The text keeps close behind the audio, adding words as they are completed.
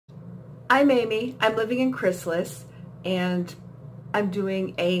I'm Amy, I'm living in Chrysalis, and I'm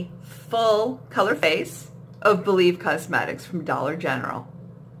doing a full color face of Believe Cosmetics from Dollar General.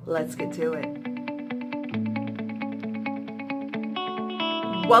 Let's get to it.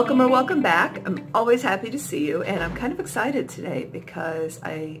 Welcome or welcome back. I'm always happy to see you, and I'm kind of excited today because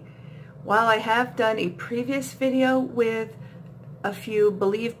while I have done a previous video with a few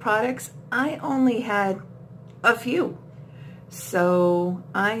Believe products, I only had a few. So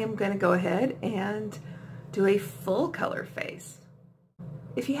I am going to go ahead and do a full color face.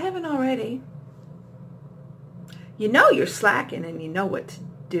 If you haven't already, you know you're slacking and you know what to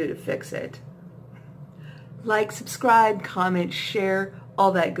do to fix it. Like, subscribe, comment, share,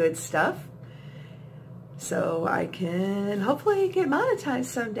 all that good stuff, so I can hopefully get monetized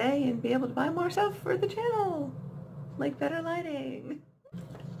someday and be able to buy more stuff for the channel, like better lighting.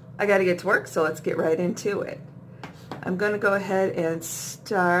 I gotta get to work, so let's get right into it. I'm going to go ahead and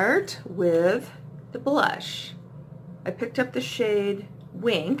start with the blush. I picked up the shade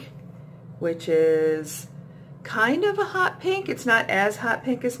Wink, which is kind of a hot pink. It's not as hot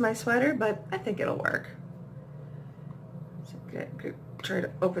pink as my sweater, but I think it'll work. So try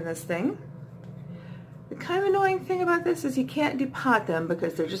to open this thing. The kind of annoying thing about this is you can't depot them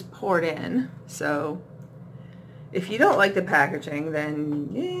because they're just poured in. So if you don't like the packaging,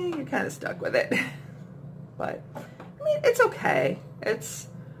 then you're kind of stuck with it. But I mean, it's okay. It's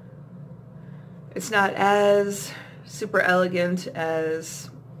not as super elegant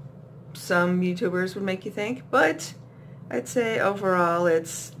as some YouTubers would make you think, but I'd say overall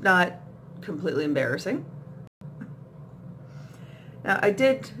it's not completely embarrassing. Now, I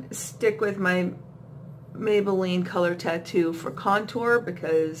did stick with my Maybelline Color Tattoo for contour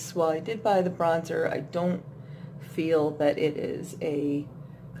because while I did buy the bronzer, I don't feel that it is a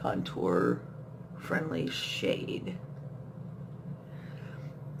contour friendly shade.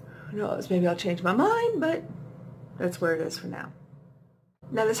 Who knows, maybe I'll change my mind, but that's where it is for now.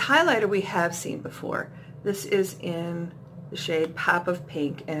 Now, this highlighter we have seen before. This is in the shade Pop of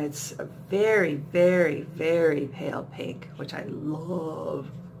Pink, and it's a very, very, very pale pink, which I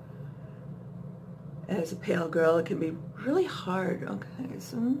love. As a pale girl, it can be really hard. Okay,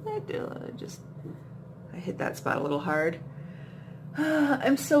 so I hit that spot a little hard.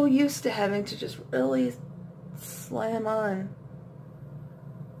 I'm so used to having to just really slam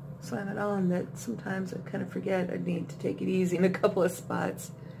it on that sometimes I kind of forget I need to take it easy in a couple of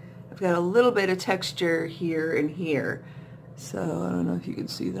spots. I've got a little bit of texture here and here, so I don't know if you can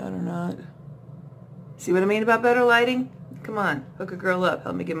see that or not. See what I mean about better lighting? Come on, hook a girl up,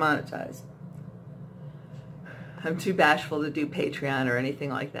 help me get monetized. I'm too bashful to do Patreon or anything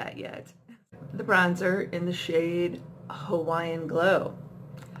like that yet. The bronzer in the shade Hawaiian Glow.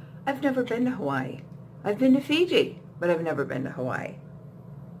 I've never been to Hawaii. I've been to Fiji, but I've never been to Hawaii.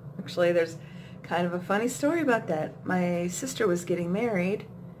 Actually, there's kind of a funny story about that. My sister was getting married,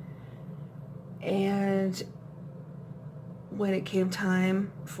 and when it came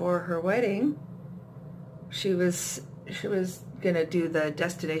time for her wedding, she was gonna do the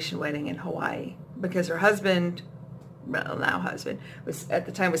destination wedding in Hawaii because her husband, well, now husband, was at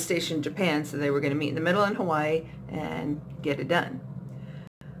the time was stationed in Japan, so they were going to meet in the middle in Hawaii and get it done.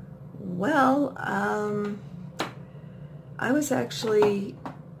 Well, I was actually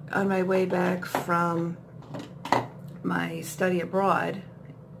on my way back from my study abroad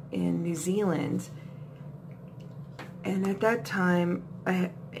in New Zealand, and at that time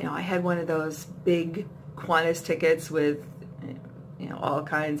I had one of those big Qantas tickets with all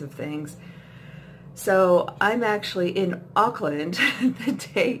kinds of things. So I'm actually in Auckland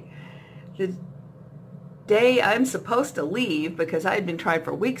the day I'm supposed to leave because I had been trying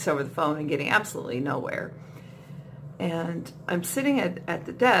for weeks over the phone and getting absolutely nowhere. And I'm sitting at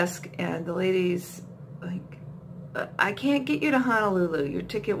the desk, and the lady's like, I can't get you to Honolulu. Your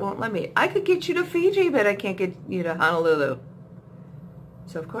ticket won't let me. I could get you to Fiji, but I can't get you to Honolulu.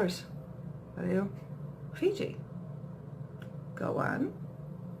 So, of course, what do I do? Fiji. Go on.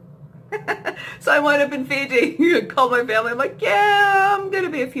 So I wound up in Fiji. Called my family. I'm like, yeah, I'm going to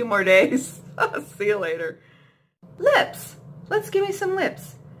be a few more days. See you later. Lips. Let's give me some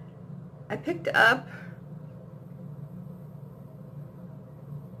lips. I picked up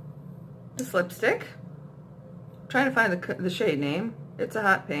this lipstick. I'm trying to find the shade name. It's a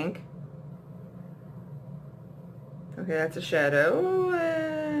hot pink. Okay, that's a shadow.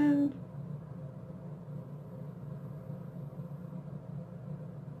 And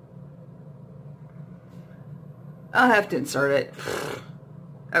I'll have to insert it.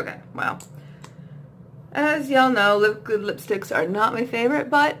 Okay, well, as y'all know, liquid lipsticks are not my favorite,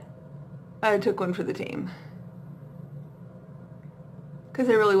 but I took one for the team.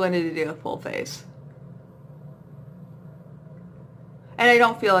 because I really wanted to do a full face. And I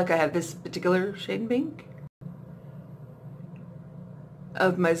don't feel like I have this particular shade in pink.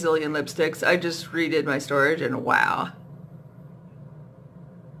 Of my zillion lipsticks, I just redid my storage and wow.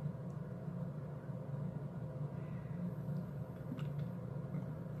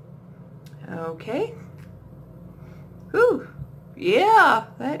 Okay. Whew. Yeah,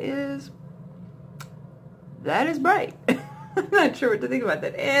 that is bright. I'm not sure what to think about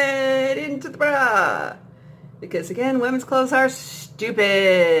that. And into the bra. Because again, women's clothes are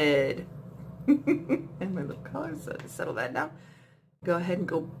stupid. And my lip color, so to settle that down. Go ahead and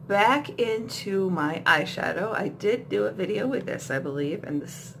go back into my eyeshadow. I did do a video with this, I believe, and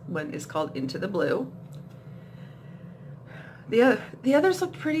this one is called Into the Blue. The others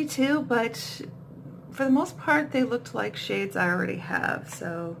looked pretty too, but for the most part, they looked like shades I already have,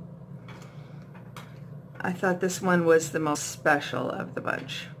 so I thought this one was the most special of the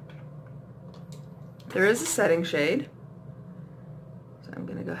bunch. There is a setting shade, so I'm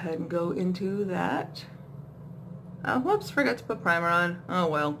going to go ahead and go into that. Oh, whoops, forgot to put primer on. Oh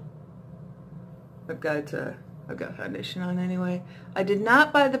well. I've got foundation on anyway. I did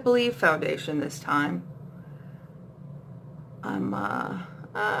not buy the Believe foundation this time.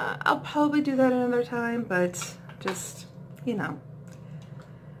 I'll probably do that another time, but just, you know,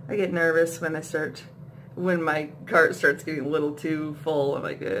 I get nervous when my cart starts getting a little too full. I'm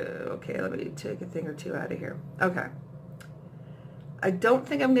like, okay, let me take a thing or two out of here. Okay. I don't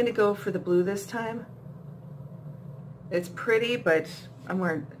think I'm going to go for the blue this time. It's pretty, but I'm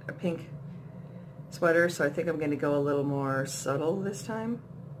wearing a pink sweater, so I think I'm going to go a little more subtle this time.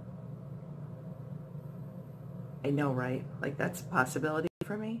 I know, right? Like, that's a possibility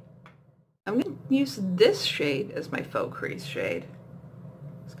for me. I'm going to use this shade as my faux crease shade.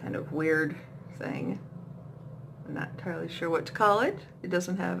 It's kind of weird thing. I'm not entirely sure what to call it. It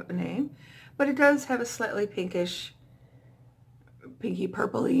doesn't have a name, but it does have a slightly pinkish, pinky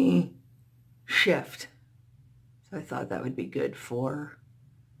purpley shift. So I thought that would be good for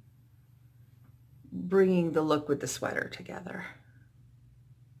bringing the look with the sweater together.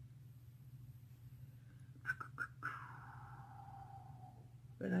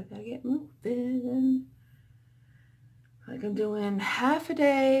 But I gotta get moving. Like I'm doing half a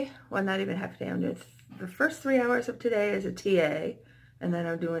day, well, not even half a day, I'm doing the first 3 hours of today as a TA, and then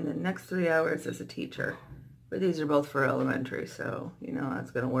I'm doing the next 3 hours as a teacher. But these are both for elementary, so, you know, that's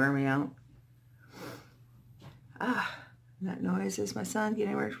gonna wear me out. Ah, that noise is my son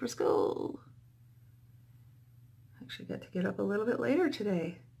getting ready for school. Actually got to get up a little bit later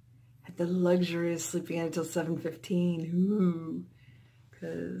today. Had the luxury of sleeping in until 7:15. Ooh.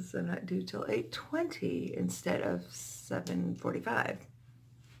 Because I'm not due till 8:20 instead of 7:45.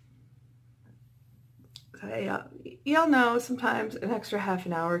 So, y'all know sometimes an extra half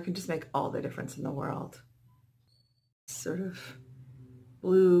an hour can just make all the difference in the world. Sort of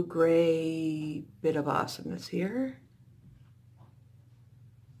blue-gray bit of awesomeness here.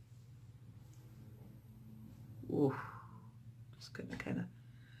 Ooh, just gonna kind of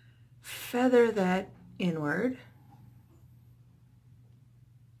feather that inward.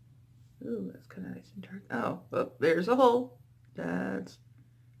 Ooh, that's kind of nice and dark. Oh, there's a hole. I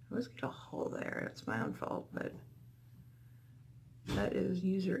always get a hole there. It's my own fault, but that is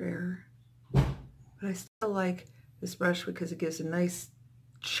user error. But I still like this brush because it gives a nice,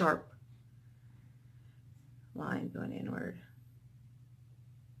 sharp line going inward.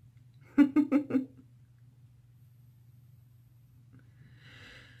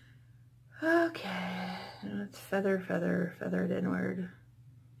 Okay, let's feather it inward.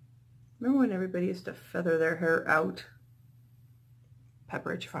 Remember when everybody used to feather their hair out?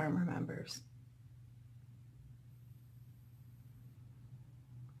 Pepperidge Farm remembers.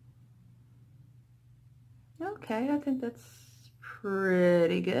 Okay, I think that's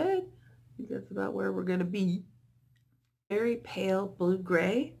pretty good. I think that's about where we're going to be. Very pale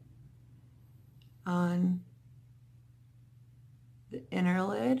blue-gray on the inner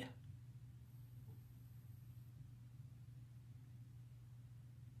lid.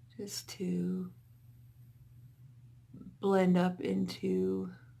 Just to blend up into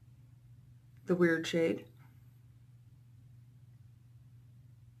the weird shade.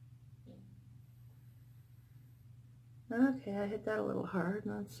 Okay, I hit that a little hard.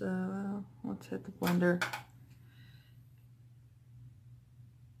 Let's hit the blender.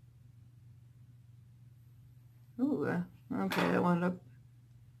 Ooh, okay, I wound up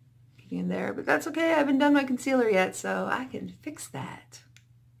getting in there, but that's okay. I haven't done my concealer yet, so I can fix that.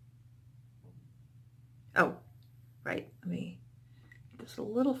 Oh, right. Let me just a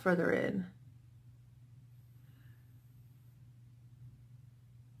little further in.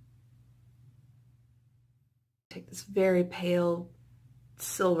 this very pale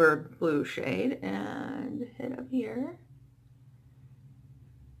silver blue shade and hit up here.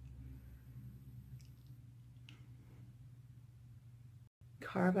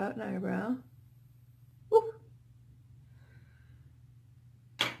 Carve out an eyebrow. Woo.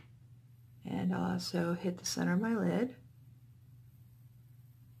 And I'll also hit the center of my lid.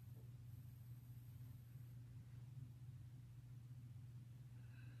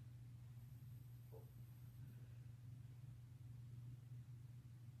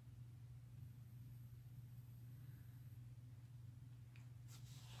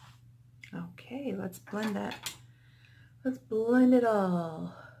 Okay, let's blend that. Let's blend it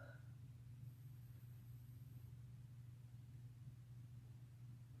all.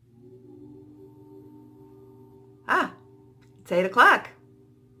 Ah, it's 8 o'clock.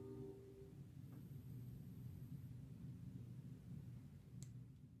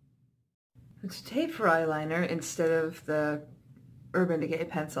 Today for eyeliner, instead of the Urban Decay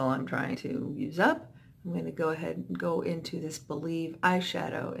pencil I'm trying to use up, I'm going to go ahead and go into this Believe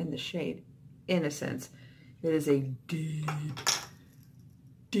eyeshadow in the shade Innocence. It is a deep,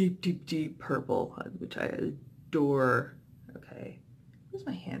 deep, deep, deep purple, which I adore. Okay, where's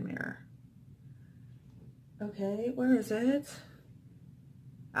my hand mirror? Okay, where is it?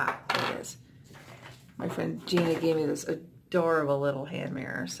 Ah, there it is. My friend Gina gave me this adorable little hand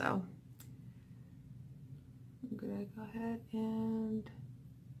mirror, so I'm gonna go ahead and...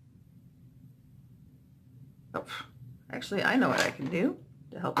 Oh, actually, I know what I can do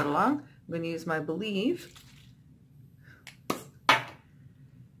to help it along. I'm going to use my Believe.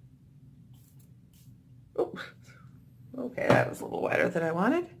 Oh, okay, that was a little wetter than I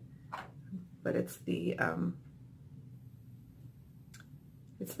wanted, but it's the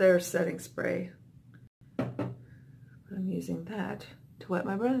it's their setting spray. I'm using that to wet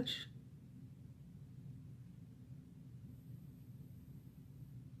my brush.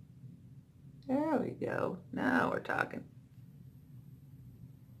 There we go. Now we're talking.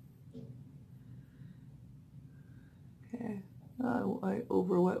 Okay. I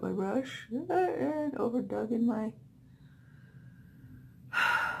over wet my brush and overdug in my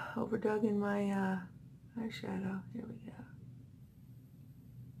eyeshadow. Here we go.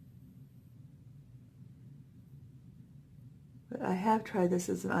 But I have tried this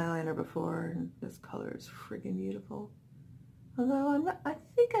as an eyeliner before, and this color is freaking beautiful. Although I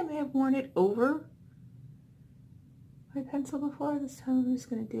think I may have worn it over my pencil before. This time I'm just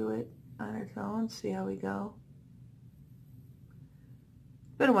going to do it on its own, see how we go.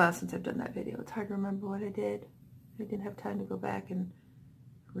 It's been a while since I've done that video. It's hard to remember what I did. I didn't have time to go back and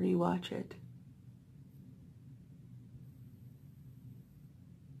re-watch it.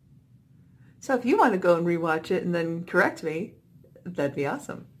 So if you want to go and re-watch it and then correct me, that'd be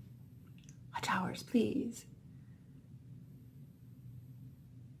awesome. Watch hours, please.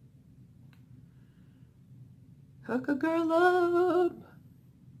 Hook a girl up.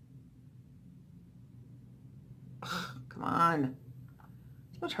 Ugh, come on.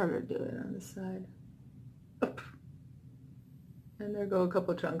 It's much harder to do it on this side. Up. And there go a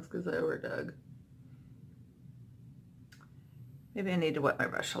couple chunks because I overdug. Maybe I need to wet my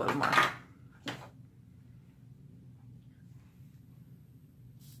brush a little more.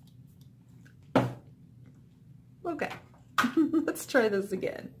 Okay, let's try this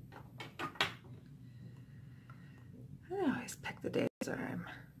again. I always pick the days I'm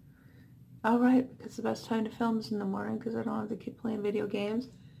alright, because the best time to film is in the morning because I don't have to keep playing video games.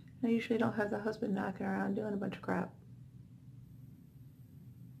 I usually don't have the husband knocking around doing a bunch of crap.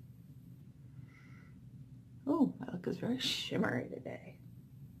 Oh, my look is very shimmery today.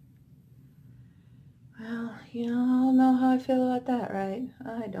 Well, you all know how I feel about that, right?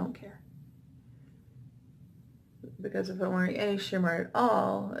 I don't care. Because if I'm wearing any shimmer at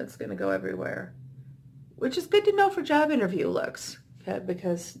all, it's going to go everywhere. Which is good to know for job interview looks. Okay?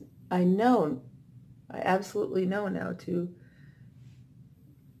 Because I absolutely know now to,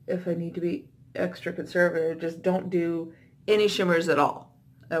 if I need to be extra conservative, just don't do any shimmers at all.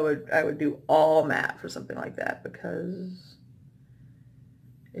 I would do all matte for something like that because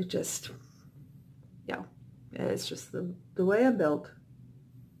it just, yeah, it's just the way I'm built.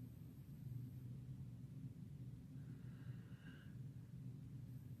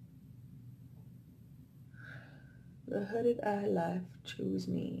 The hooded eye life chose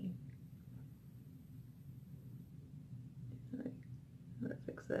me. I'm gonna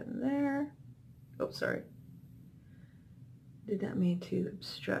fix that in there. Oh, sorry. Did not mean to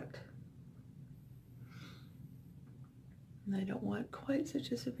obstruct. And I don't want quite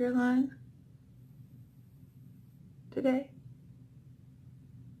such a severe line today.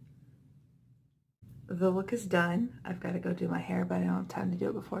 the look is done. I've got to go do my hair, but I don't have time to do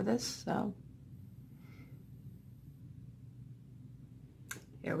it before this, so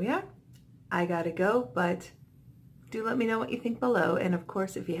here we are. I gotta go, but do let me know what you think below, and of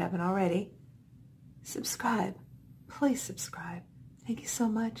course, if you haven't already, subscribe. Please subscribe. Thank you so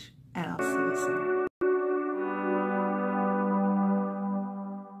much, and I'll see you soon.